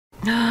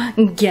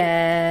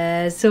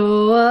Guess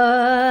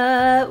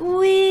what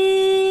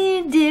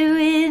we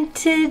doing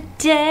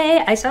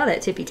today? I saw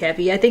that tippy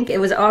tappy. I think it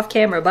was off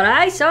camera, but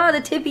I saw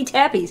the tippy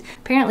tappies.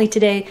 Apparently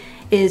today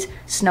is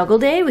Snuggle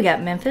Day. We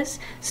got Memphis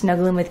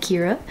snuggling with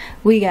Kira.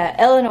 We got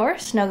Eleanor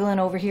snuggling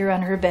over here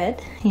on her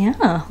bed.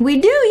 Yeah, we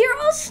do. You're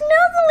all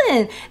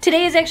snuggling.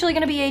 Today is actually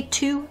going to be a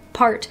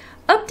two-part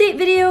update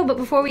video, but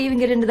before we even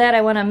get into that,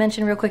 I want to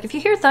mention real quick, if you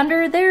hear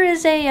thunder, there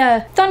is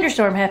a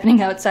thunderstorm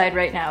happening outside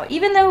right now,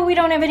 even though we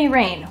don't have any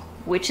rain,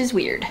 which is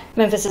weird.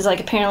 Memphis is like,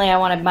 apparently I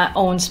wanted my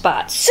own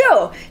spot.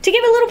 So, to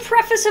give a little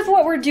preface of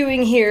what we're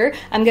doing here,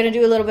 I'm going to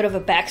do a little bit of a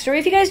backstory.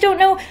 If you guys don't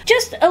know,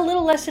 just a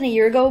little less than a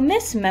year ago,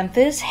 Miss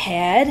Memphis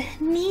had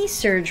knee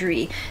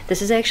surgery.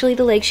 This is actually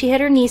the leg she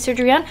had her knee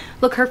surgery on.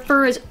 Look, her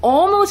fur is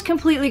almost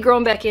completely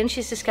grown back in.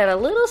 She's just got a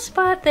little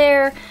spot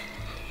there.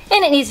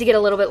 And it needs to get a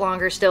little bit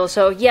longer still.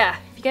 So yeah,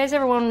 if you guys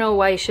ever want to know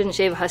why you shouldn't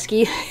shave a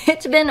Husky,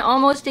 it's been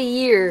almost a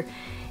year.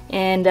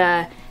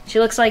 And she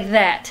looks like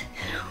that.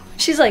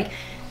 She's like,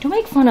 don't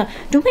make fun of,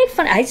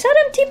 I saw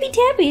them tippy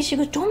tappies. She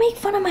goes, don't make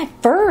fun of my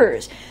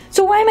furs.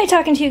 So why am I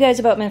talking to you guys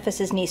about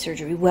Memphis's knee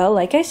surgery? Well,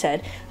 like I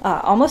said,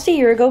 almost a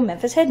year ago,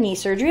 Memphis had knee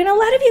surgery, and a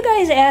lot of you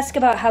guys ask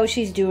about how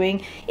she's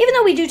doing. Even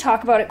though we do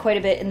talk about it quite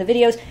a bit in the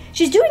videos,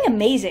 she's doing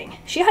amazing.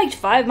 She hiked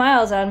 5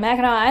 miles on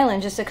Mackinac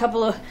Island just a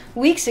couple of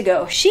weeks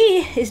ago.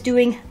 She is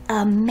doing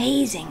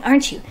amazing,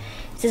 aren't you?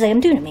 Says,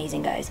 I'm doing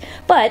amazing, guys.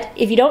 But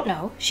if you don't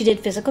know, she did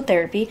physical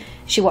therapy.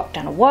 She walked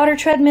on a water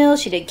treadmill.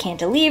 She did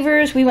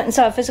cantilevers. We went and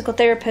saw a physical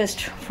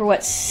therapist for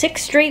what,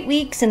 6 straight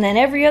weeks, and then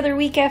every other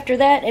week after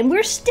that. And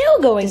we're still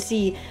going to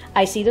see,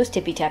 I see those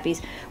tippy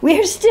tappies.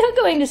 We're still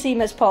going to see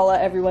Miss Paula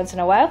every once in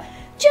a while,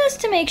 just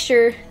to make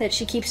sure that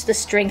she keeps the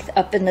strength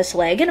up in this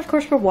leg. And of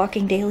course, we're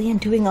walking daily and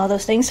doing all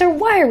those things. So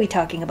why are we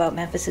talking about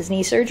Memphis's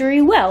knee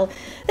surgery? Well,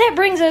 that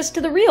brings us to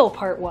the real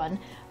part 1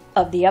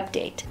 of the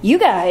update. You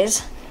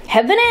guys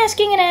have been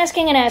asking and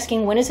asking and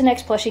asking, when is the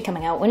next plushie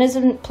coming out? When is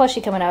the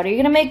plushie coming out? Are you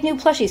going to make new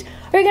plushies?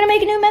 Are you going to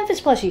make a new Memphis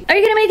plushie? Are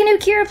you going to make a new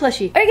Kira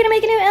plushie? Are you going to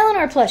make a new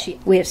Eleanor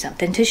plushie? We have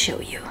something to show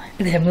you.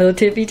 Them little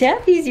tippy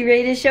tappies, you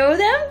ready to show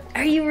them?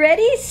 Are you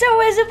ready? So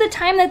as of the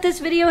time that this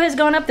video has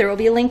gone up, there will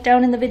be a link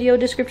down in the video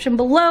description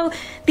below.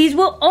 These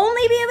will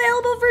only be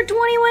available for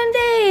 21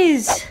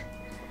 days.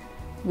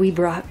 We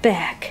brought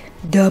back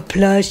the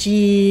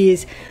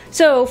plushies.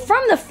 So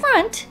from the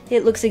front,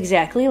 it looks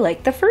exactly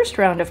like the first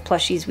round of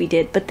plushies we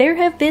did, but there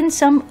have been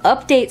some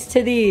updates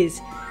to these.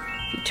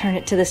 If you turn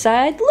it to the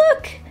side,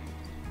 look,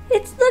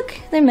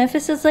 there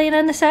Memphis is laying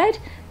on the side.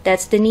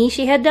 That's the knee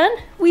she had done.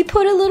 We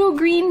put a little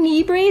green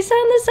knee brace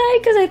on the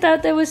side because I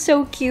thought that was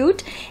so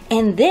cute.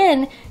 And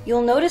then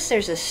you'll notice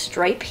there's a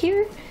stripe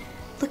here.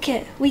 Look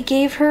at, we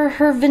gave her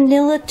her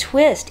vanilla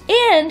twist,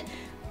 and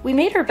we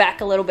made her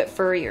back a little bit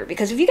furrier,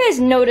 because if you guys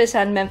notice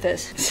on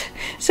Memphis,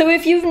 so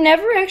if you've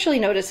never actually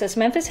noticed this,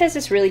 Memphis has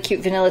this really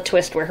cute vanilla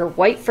twist where her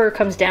white fur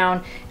comes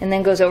down and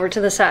then goes over to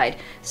the side.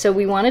 So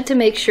we wanted to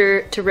make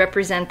sure to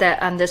represent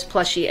that on this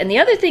plushie. And the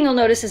other thing you'll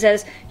notice is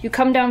as you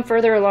come down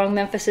further along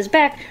Memphis's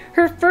back,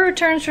 her fur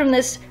turns from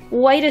this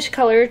whitish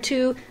color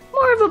to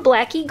more of a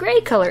blacky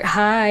gray color.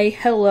 Hi,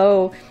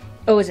 hello.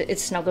 Oh,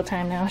 it's snuggle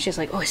time now? She's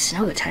like, oh, it's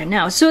snuggle time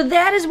now. So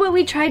that is what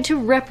we tried to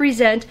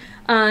represent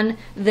on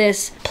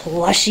this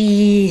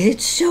plushie.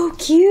 It's so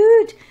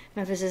cute.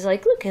 Memphis is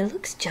like, look, it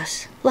looks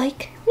just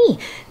like me.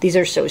 These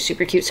are so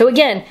super cute. So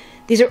again,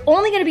 these are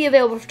only going to be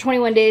available for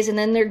 21 days and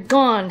then they're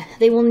gone.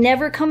 They will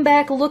never come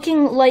back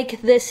looking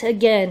like this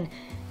again,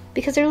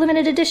 because they're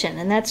limited edition,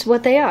 and that's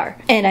what they are.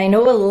 And I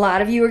know a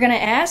lot of you are gonna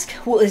ask,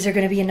 well, is there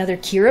gonna be another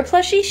Kira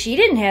plushie? She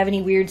didn't have any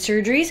weird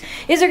surgeries.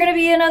 Is there gonna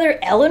be another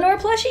Eleanor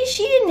plushie?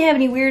 She didn't have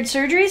any weird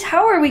surgeries.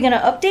 How are we gonna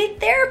update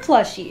their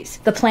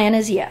plushies? The plan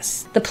is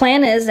yes. The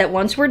plan is that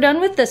once we're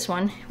done with this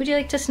one, would you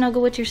like to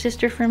snuggle with your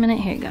sister for a minute?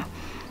 Here you go.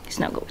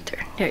 Snuggle with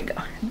her. There you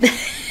go.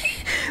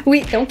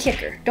 Wait, don't kick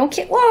her. Don't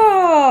kick.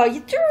 Whoa,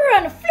 you threw her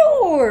on the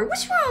floor.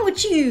 What's wrong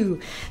with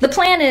you? The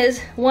plan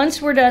is,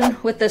 once we're done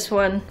with this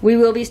one, we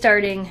will be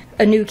starting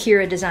a new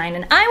Kira design.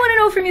 And I want to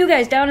know from you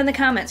guys down in the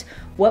comments,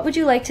 what would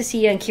you like to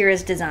see on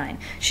Kira's design?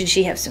 Should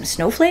she have some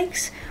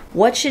snowflakes?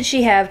 What should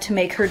she have to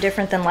make her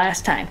different than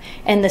last time?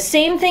 And the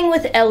same thing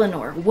with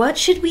Eleanor. What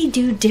should we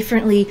do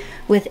differently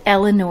with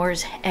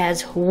Eleanor's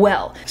as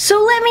well?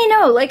 So let me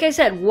know, like I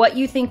said, what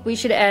you think we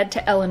should add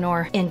to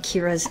Eleanor and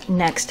Kira's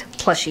next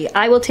plushie.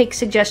 I will take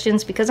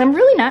suggestions because I'm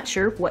really not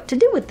sure what to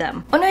do with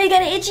them. Oh no, you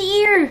got an itchy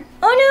ear.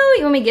 Oh no,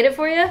 you want me to get it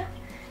for you?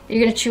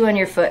 You're gonna chew on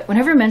your foot.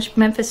 Whenever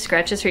Memphis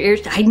scratches her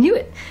ears, I knew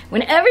it.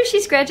 Whenever she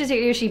scratches her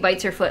ear, she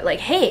bites her foot like,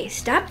 hey,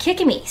 stop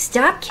kicking me.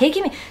 Stop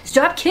kicking me.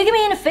 Stop kicking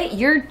me in the face.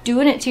 You're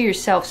doing it to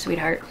yourself,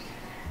 sweetheart.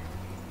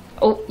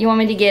 Oh, you want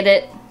me to get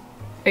it?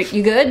 Are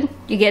you good?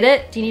 You get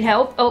it? Do you need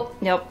help? Oh,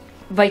 nope.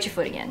 Bite your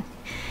foot again.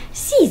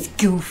 She's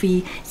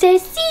goofy.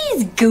 Says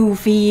she's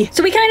goofy.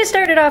 So we kind of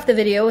started off the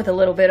video with a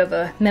little bit of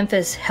a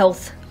Memphis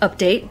health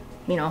update,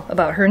 you know,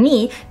 about her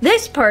knee.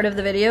 This part of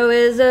the video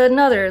is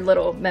another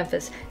little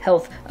Memphis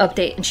health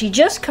update, and she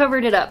just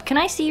covered it up. Can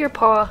I see your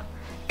paw?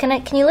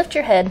 Can you lift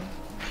your head?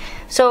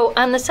 So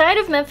on the side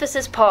of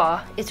Memphis's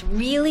paw, it's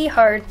really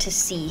hard to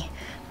see.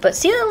 But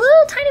see that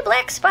little tiny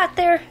black spot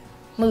there?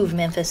 Move,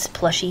 Memphis,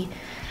 Plushie.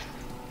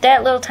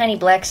 That little tiny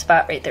black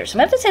spot right there. So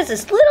Memphis has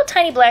this little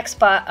tiny black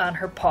spot on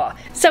her paw.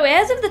 So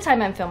as of the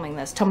time I'm filming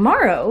this,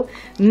 tomorrow,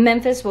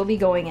 Memphis will be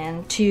going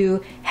in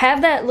to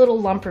have that little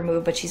lump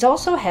removed, but she's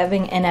also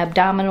having an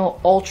abdominal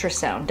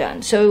ultrasound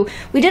done. So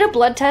we did a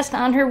blood test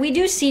on her. We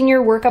do senior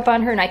workup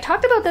on her, and I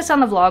talked about this on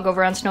the vlog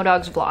over on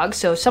SnowDogs Vlog.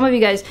 So some of you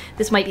guys,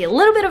 this might be a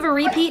little bit of a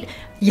repeat.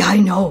 Yeah, I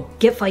know.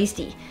 Get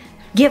feisty.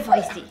 Get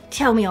feisty.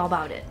 Tell me all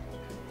about it.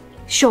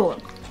 Show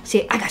them.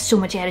 See, I got so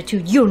much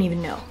attitude, you don't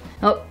even know.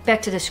 Oh,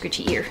 back to the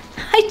scritchy ear.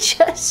 I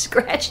just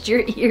scratched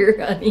your ear,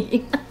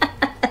 honey.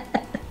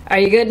 Are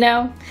you good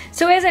now?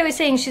 So as I was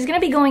saying, she's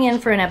gonna be going in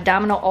for an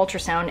abdominal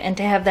ultrasound and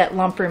to have that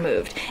lump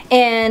removed.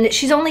 And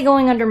she's only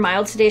going under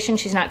mild sedation.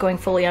 She's not going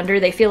fully under.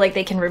 They feel like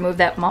they can remove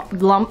that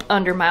lump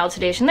under mild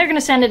sedation. They're gonna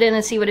send it in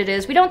and see what it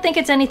is. We don't think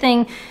it's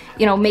anything,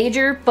 you know,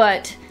 major,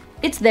 but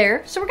it's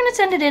there, so we're gonna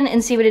send it in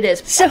and see what it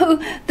is.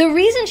 So the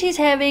reason she's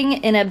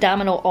having an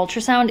abdominal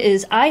ultrasound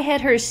is I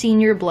had her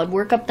senior blood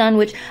workup done,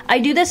 which I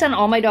do this on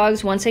all my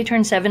dogs once they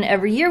turn 7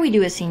 every year. We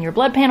do a senior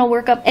blood panel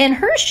workup, and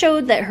hers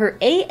showed that her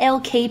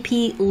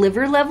ALKP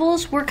liver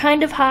levels were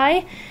kind of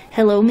high.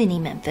 Hello, mini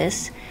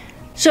Memphis.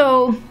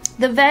 So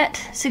the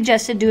vet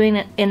suggested doing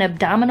an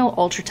abdominal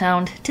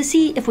ultrasound to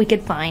see if we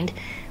could find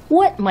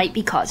what might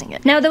be causing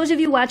it. Now, those of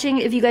you watching,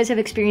 if you guys have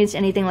experienced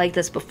anything like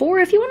this before,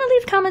 if you want to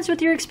leave comments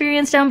with your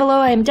experience down below,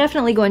 I am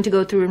definitely going to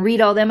go through and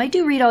read all them. I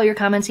do read all your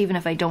comments, even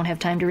if I don't have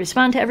time to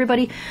respond to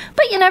everybody,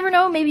 but you never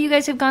know, maybe you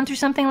guys have gone through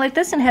something like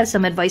this and have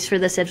some advice for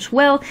this as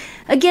well.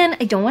 Again,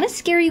 I don't want to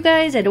scare you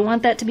guys. I don't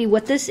want that to be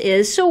what this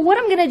is. So what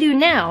I'm going to do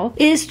now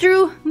is,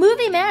 through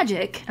movie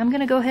magic, I'm going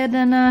to go ahead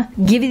and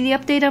give you the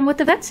update on what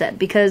the vet said,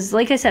 because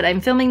like I said,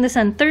 I'm filming this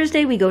on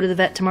Thursday. We go to the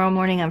vet tomorrow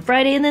morning on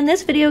Friday, and then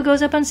this video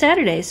goes up on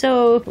Saturday.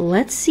 So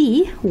let's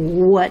see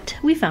what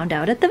we found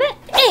out at the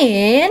vet.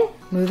 And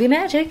movie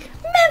magic,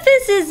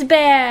 Memphis is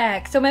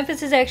back. So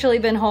Memphis has actually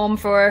been home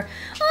for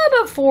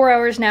about 4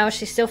 hours now.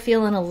 She's still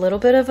feeling a little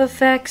bit of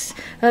effects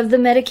of the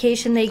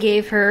medication they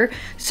gave her.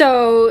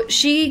 So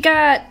she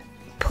got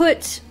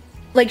put,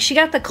 like, she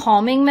got the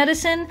calming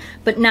medicine,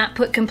 but not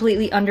put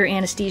completely under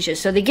anesthesia.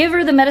 So they give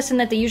her the medicine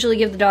that they usually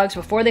give the dogs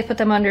before they put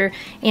them under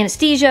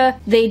anesthesia.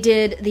 They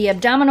did the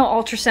abdominal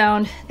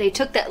ultrasound. They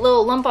took that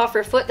little lump off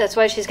her foot. That's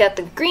why she's got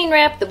the green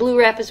wrap. The blue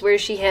wrap is where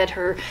she had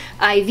her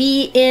IV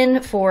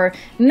in for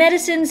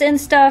medicines and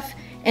stuff.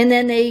 And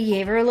then they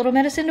gave her a little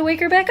medicine to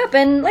wake her back up.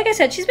 And like I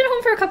said, she's been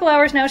home for a couple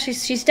hours now.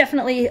 She's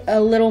definitely a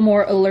little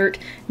more alert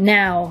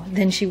now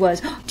than she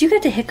was. Do you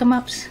get the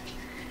hiccups?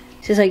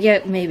 She's like,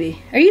 yeah, maybe.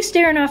 Are you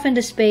staring off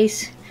into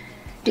space?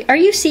 Are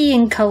you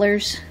seeing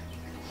colors?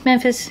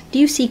 Memphis, do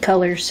you see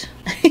colors?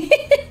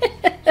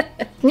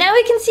 Now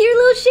I can see her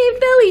little shaved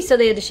belly. So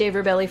they had to shave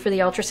her belly for the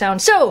ultrasound.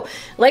 So,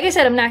 like I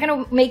said, I'm not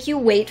going to make you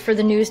wait for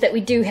the news that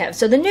we do have.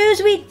 So the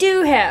news we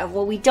do have,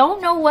 well, we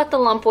don't know what the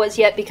lump was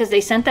yet because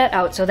they sent that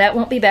out. So that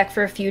won't be back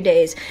for a few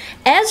days.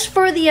 As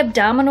for the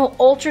abdominal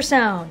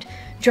ultrasound,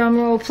 drum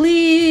roll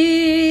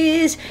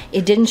please,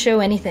 it didn't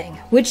show anything,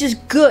 which is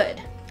good.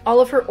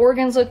 All of her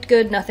organs looked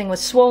good. Nothing was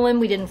swollen.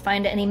 We didn't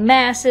find any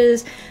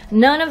masses.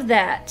 None of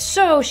that.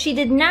 So she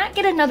did not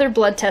get another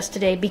blood test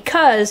today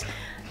because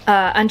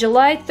on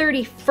July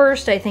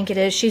 31st, I think it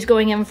is, she's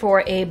going in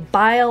for a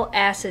bile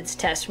acids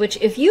test, which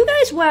if you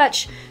guys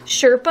watch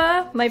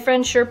Sherpa, my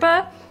friend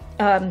Sherpa,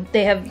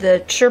 they have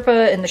the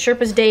Sherpa and the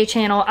Sherpa's Day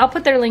channel. I'll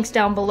put their links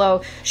down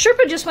below.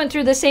 Sherpa just went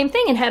through the same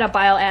thing and had a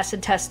bile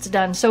acid test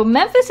done. So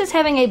Memphis is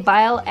having a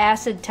bile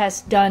acid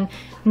test done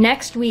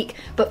next week,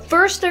 but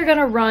first they're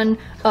gonna run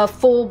a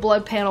full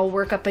blood panel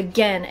workup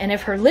again, and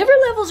if her liver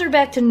levels are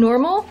back to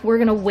normal, we're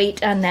gonna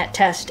wait on that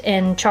test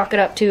and chalk it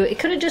up to, it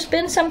could have just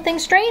been something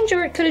strange,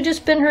 or it could have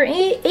just been her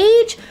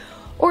age,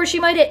 or she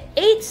might have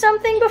ate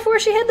something before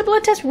she had the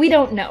blood test. We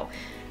don't know.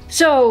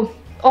 So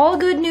all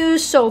good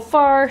news so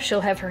far. She'll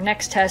have her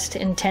next test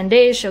in 10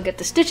 days. She'll get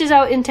the stitches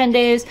out in 10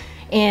 days,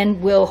 and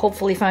we'll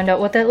hopefully find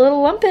out what that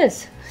little lump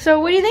is. So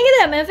what do you think of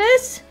that,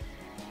 Memphis?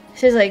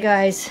 She's like,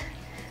 guys,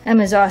 I'm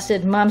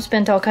exhausted. Mom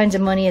spent all kinds of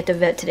money at the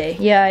vet today.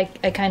 Yeah,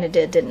 I kind of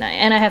did, didn't I?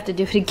 And I have to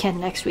do it again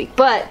next week,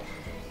 but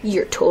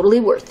you're totally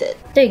worth it.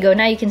 There you go.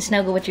 Now you can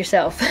snuggle with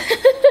yourself.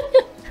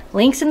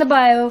 Links in the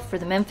bio for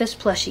the Memphis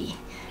plushie.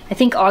 I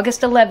think August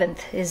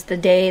 11th is the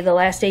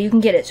last day you can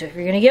get it. So if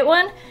you're going to get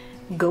one,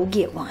 go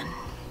get one.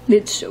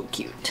 It's so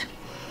cute.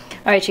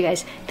 All right, you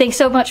guys. Thanks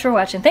so much for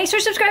watching. Thanks for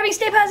subscribing.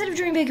 Stay positive,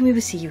 dream big, and we will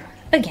see you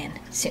again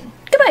soon.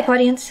 Goodbye,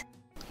 audience.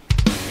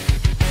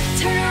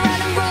 Turn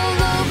around.